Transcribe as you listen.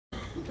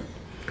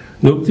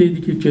نکته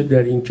دیگه که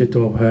در این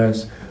کتاب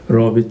هست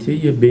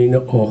رابطه بین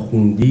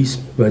آخوندیسم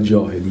و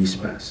جاهلیسم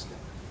هست.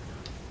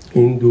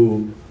 این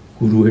دو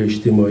گروه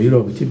اجتماعی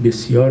رابطه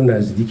بسیار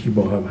نزدیکی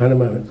با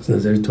هم از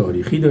نظر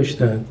تاریخی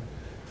داشتن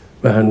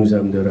و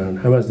هنوزم دارن،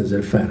 هم از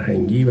نظر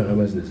فرهنگی و هم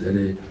از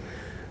نظر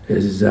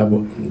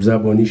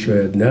زبانی،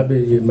 شاید نه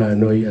به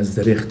معنای، از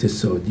نظر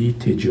اقتصادی،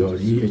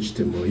 تجاری،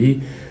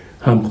 اجتماعی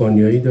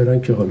همخوانیایی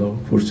دارن که حالا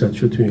فرصت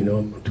شد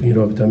تو این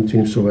رابطه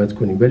میتونیم صحبت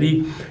کنیم.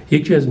 ولی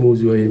یکی از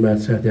موضوعهای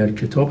مطرح در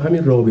کتاب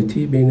همین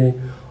رابطه بین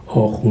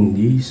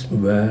آخوندیسم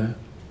و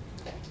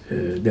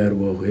در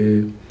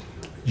واقع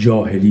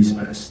جاهلیسم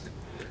هست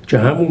که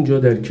همونجا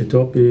در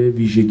کتاب به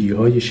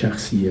ویژگی‌های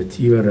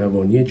شخصیتی و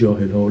روانی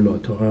جاهل‌ها و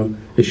لات‌ها هم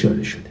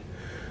اشاره شده.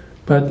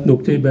 بعد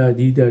نکته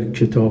بعدی در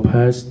کتاب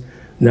هست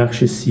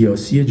نقش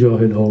سیاسی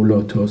جاهل‌ها و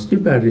لات‌هاست، یه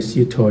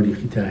بررسی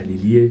تاریخی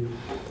تحلیلی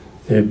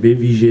به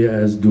ویژه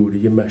از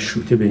دوره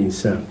مشروطه به این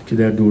سمت که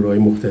در دوره‌های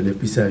مختلف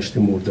 28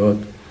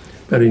 مرداد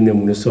برای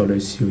نمونه سالهای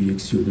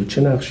 31 32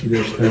 چه نقشی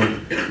داشتن،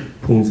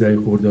 15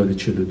 خرداد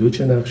 42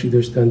 چه نقشی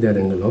داشتن، در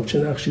انقلاب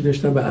چه نقشی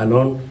داشتن و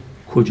الان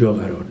کجا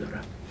قرار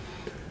دارن.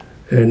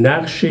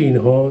 نقش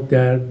اینها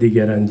در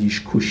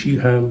دگراندیش کشی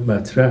هم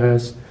مطرح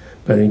است،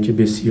 برای اینکه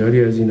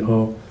بسیاری از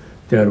اینها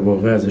در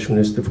واقع ازشون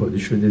استفاده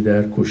شده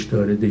در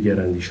کشتار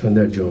دگراندیشان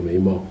در جامعه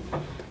ما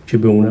که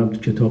به اونم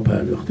تو کتاب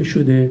پرداخته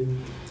شده.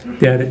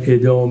 در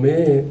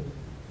ادامه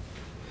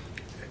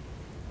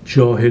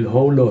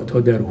جاهل‌ها و لات‌ها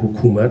در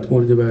حکومت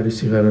مورد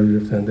بررسی قرار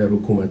گرفتن، در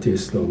حکومت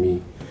اسلامی،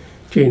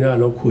 که اینا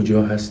الان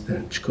کجا هستن،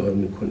 چیکار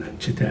میکنن،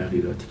 چه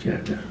تغییراتی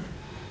کردن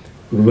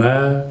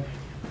و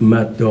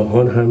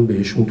مداحان هم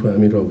بهشون تو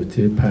همین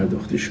رابطه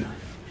پرداخته شده.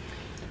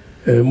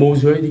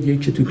 موضوع دیگه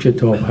که تو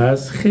کتاب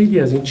هست، خیلی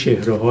از این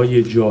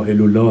چهره‌های جاهل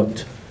و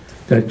لات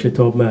در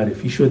کتاب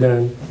معرفی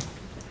شدن،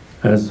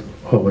 از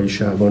آقای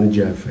شعبان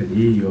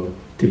جعفری یا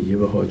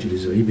طیب حاجی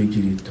رضایی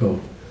بگیرید تا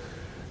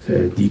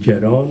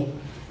دیگران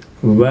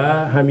و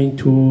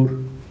همینطور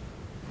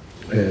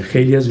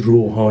خیلی از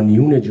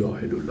روحانیون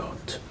جاهل و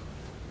لات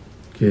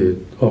که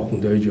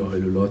آخوندهای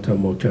جاهل و لات هم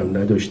ما کم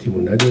نداشتیم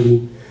و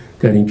نداریم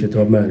در این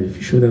کتاب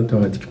معرفی شدن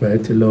تا حدی که من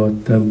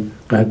اطلاعاتم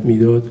قد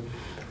میداد.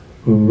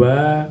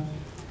 و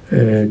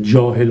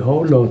جاهل ها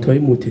و لات های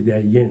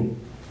متدین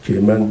که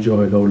من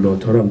جاهل ها و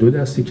لات ها رو هم دو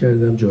دسته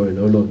کردم. جاهل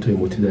ها و لات های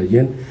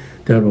متدین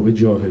در واقع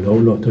جاهل ها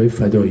و لات های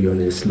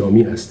فداییان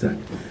اسلامی هستند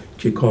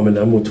که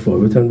کاملا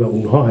متفاوتن و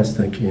اونها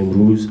هستند که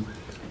امروز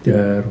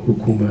در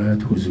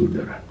حکومت حضور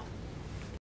دارن.